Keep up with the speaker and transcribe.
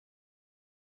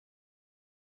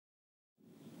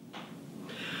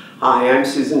Hi, I'm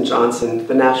Susan Johnson,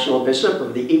 the National Bishop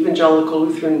of the Evangelical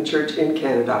Lutheran Church in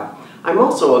Canada. I'm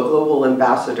also a Global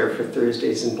Ambassador for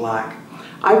Thursdays in Black.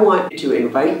 I want to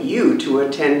invite you to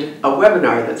attend a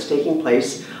webinar that's taking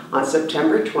place on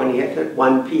September 20th at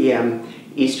 1 p.m.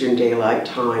 Eastern Daylight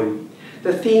Time.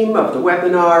 The theme of the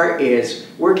webinar is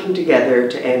Working Together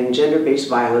to End Gender-Based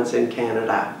Violence in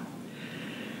Canada.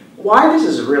 Why this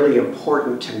is really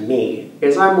important to me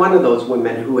is I'm one of those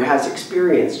women who has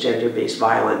experienced gender-based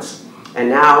violence. And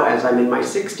now, as I'm in my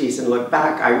 60s and look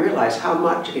back, I realize how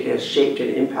much it has shaped and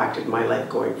impacted my life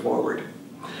going forward.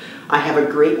 I have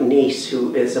a great niece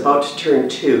who is about to turn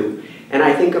 2, and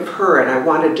I think of her and I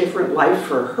want a different life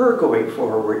for her going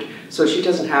forward so she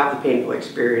doesn't have the painful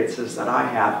experiences that I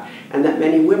have and that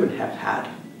many women have had.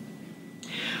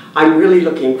 I'm really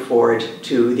looking forward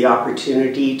to the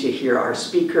opportunity to hear our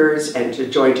speakers and to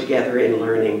join together in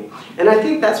learning. And I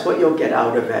think that's what you'll get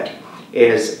out of it,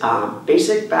 is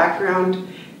basic background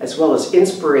as well as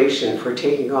inspiration for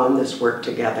taking on this work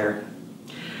together.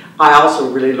 I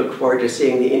also really look forward to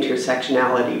seeing the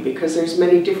intersectionality because there's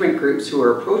many different groups who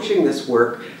are approaching this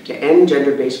work to end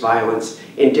gender-based violence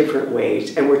in different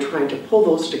ways, and we're trying to pull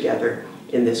those together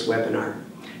in this webinar.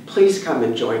 Please come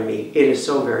and join me. It is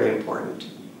so very important.